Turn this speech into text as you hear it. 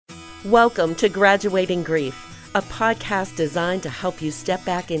Welcome to Graduating Grief, a podcast designed to help you step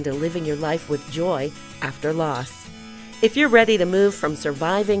back into living your life with joy after loss. If you're ready to move from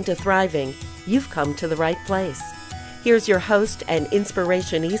surviving to thriving, you've come to the right place. Here's your host and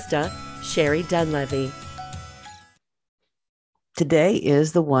inspirationista, Sherry Dunleavy. Today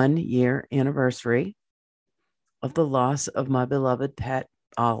is the 1-year anniversary of the loss of my beloved pet,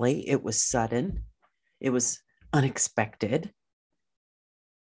 Ollie. It was sudden. It was unexpected.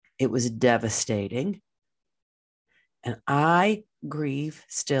 It was devastating. And I grieve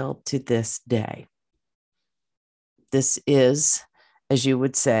still to this day. This is, as you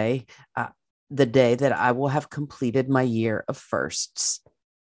would say, the day that I will have completed my year of firsts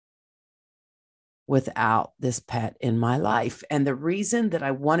without this pet in my life. And the reason that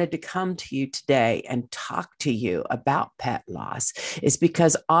I wanted to come to you today and talk to you about pet loss is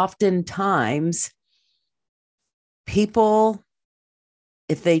because oftentimes people,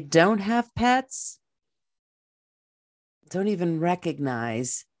 if they don't have pets, don't even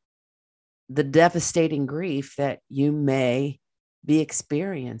recognize the devastating grief that you may be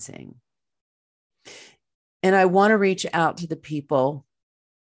experiencing. And I want to reach out to the people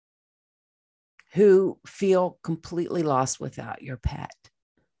who feel completely lost without your pet.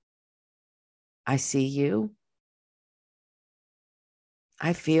 I see you.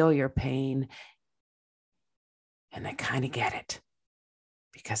 I feel your pain. And I kind of get it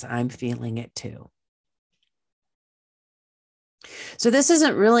because I'm feeling it too. So this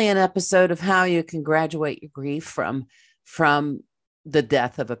isn't really an episode of how you can graduate your grief from the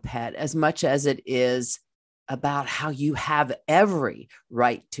death of a pet, as much as it is about how you have every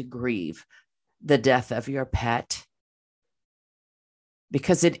right to grieve the death of your pet,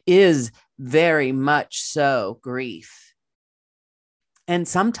 because it is very much so grief. And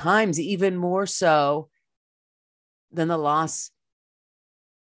sometimes even more so than the loss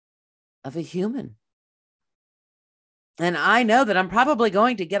of a human. And I know that I'm probably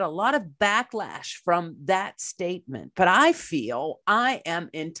going to get a lot of backlash from that statement, but I feel I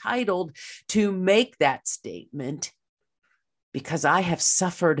am entitled to make that statement because I have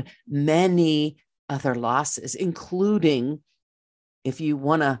suffered many other losses, including, if you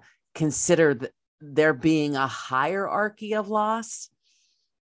want to consider there being a hierarchy of loss,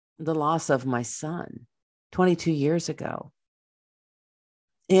 the loss of my son 22 years ago.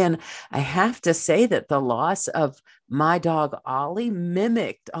 And I have to say that the loss of my dog, Ollie,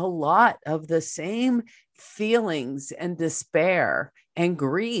 mimicked a lot of the same feelings and despair and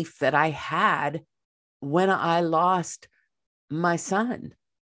grief that I had when I lost my son,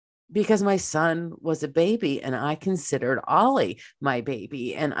 because my son was a baby and I considered Ollie my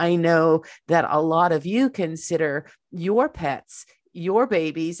baby. And I know that a lot of you consider your pets your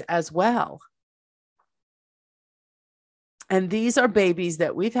babies as well. And these are babies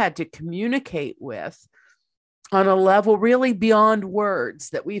that we've had to communicate with on a level really beyond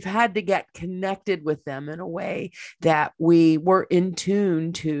words, that we've had to get connected with them in a way that we were in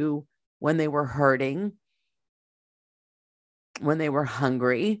tune to when they were hurting, when they were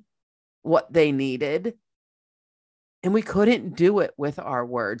hungry, what they needed. And we couldn't do it with our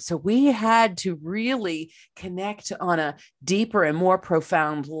words. So we had to really connect on a deeper and more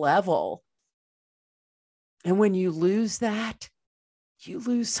profound level. And when you lose that, you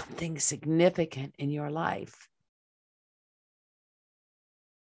lose something significant in your life.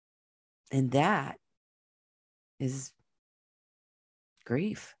 And that is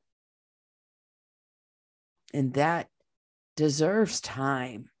grief. And that deserves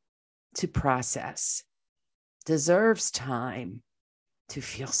time to process, deserves time to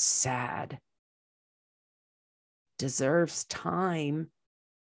feel sad, deserves time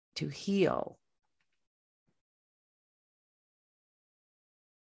to heal.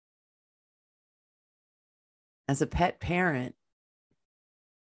 As a pet parent,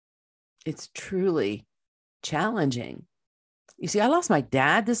 it's truly challenging. You see, I lost my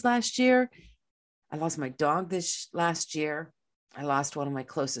dad this last year. I lost my dog this last year. I lost one of my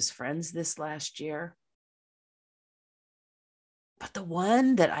closest friends this last year. But the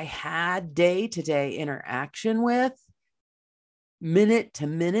one that I had day-to-day interaction with,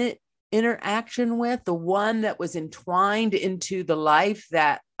 minute-to-minute interaction with, the one that was entwined into the life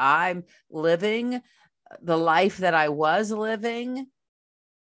that I'm living, the life that I was living,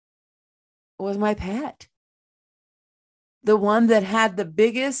 was my pet. The one that had the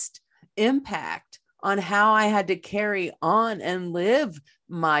biggest impact on how I had to carry on and live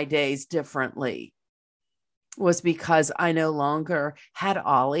my days differently was because I no longer had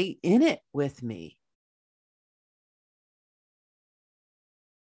Ollie in it with me.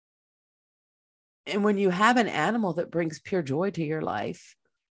 And when you have an animal that brings pure joy to your life,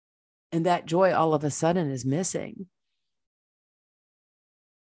 And that joy all of a sudden is missing.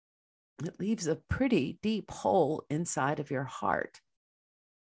 It leaves a pretty deep hole inside of your heart.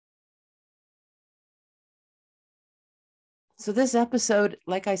 So this episode,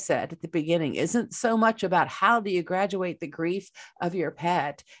 like I said at the beginning, isn't so much about how do you graduate the grief of your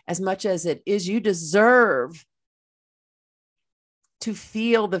pet as much as it is you deserve to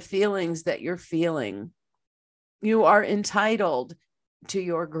feel the feelings that you're feeling. You are entitled to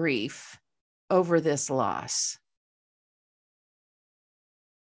your grief over this loss.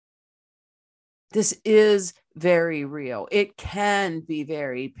 This is very real. It can be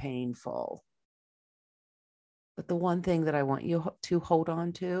very painful. But the one thing that I want you to hold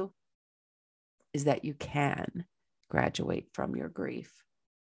on to is that you can graduate from your grief.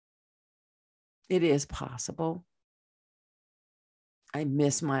 It is possible. I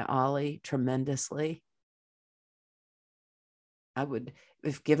miss my Ollie tremendously. I would,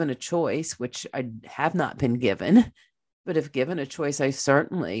 if given a choice, which I have not been given, but if given a choice, I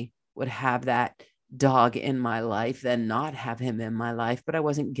certainly would have that dog in my life than not have him in my life. But I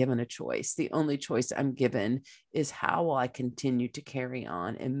wasn't given a choice. The only choice I'm given is how will I continue to carry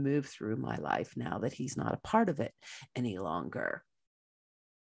on and move through my life now that he's not a part of it any longer.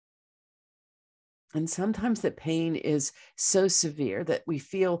 And sometimes the pain is so severe that we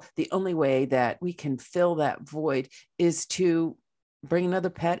feel the only way that we can fill that void is to bring another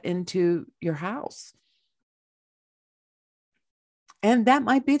pet into your house. And that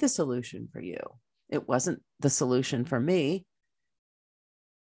might be the solution for you. It wasn't the solution for me.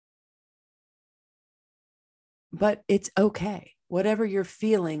 But it's okay. Whatever you're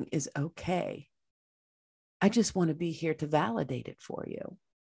feeling is okay. I just want to be here to validate it for you.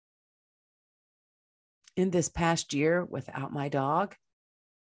 In this past year without my dog,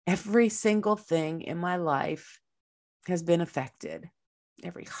 every single thing in my life has been affected.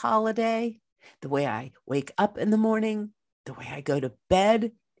 Every holiday, the way I wake up in the morning, the way I go to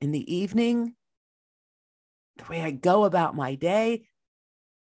bed in the evening, the way I go about my day,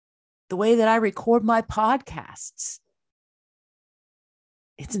 the way that I record my podcasts.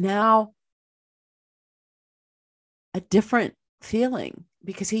 It's now a different feeling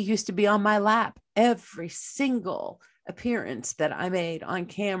because he used to be on my lap every single appearance that I made on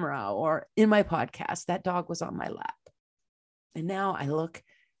camera or in my podcast. That dog was on my lap. And now I look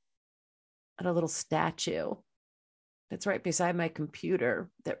at a little statue that's right beside my computer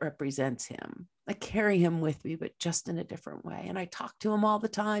that represents him. I carry him with me, but just in a different way. And I talk to him all the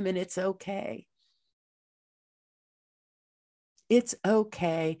time, and it's okay. It's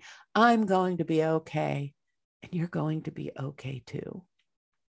okay. I'm going to be okay. And you're going to be okay too.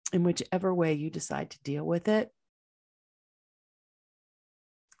 In whichever way you decide to deal with it,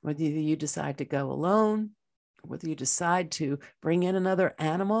 whether you decide to go alone, whether you decide to bring in another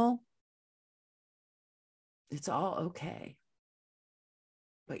animal, it's all okay.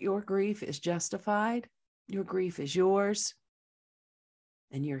 But your grief is justified. Your grief is yours.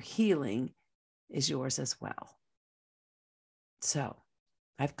 And your healing is yours as well. So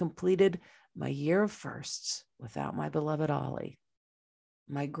I've completed my year of firsts without my beloved Ollie.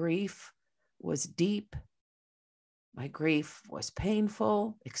 My grief was deep. My grief was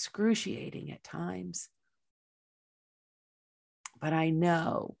painful, excruciating at times. But I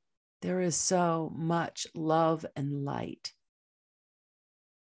know there is so much love and light.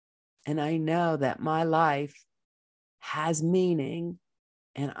 And I know that my life has meaning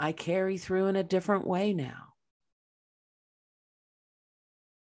and I carry through in a different way now.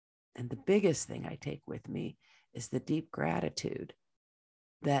 And the biggest thing I take with me is the deep gratitude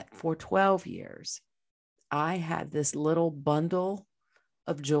that for 12 years, I had this little bundle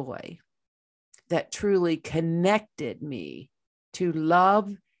of joy that truly connected me to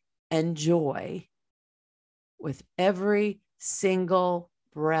love and joy with every single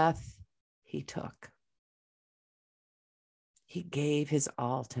breath he took. He gave his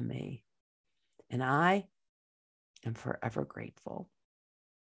all to me, and I am forever grateful.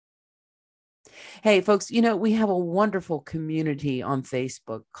 Hey, folks, we have a wonderful community on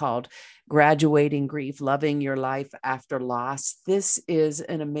Facebook called Graduating Grief, Loving Your Life After Loss. This is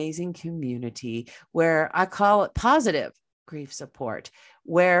an amazing community where I call it positive grief support,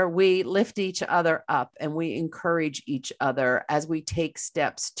 where we lift each other up and we encourage each other as we take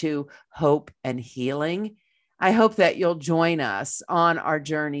steps to hope and healing. I hope that you'll join us on our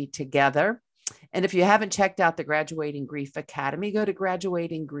journey together. And if you haven't checked out the Graduating Grief Academy, go to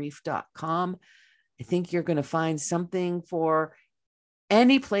graduatinggrief.com. I think you're going to find something for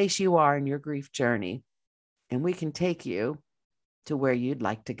any place you are in your grief journey, and we can take you to where you'd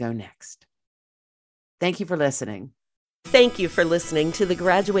like to go next. Thank you for listening. Thank you for listening to the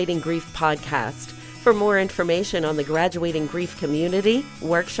Graduating Grief podcast. For more information on the Graduating Grief community,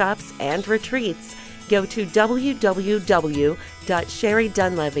 workshops, and retreats, go to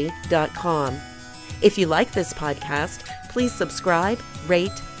www.sherrydunlevy.com. If you like this podcast, please subscribe,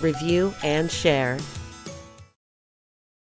 rate, review, and share.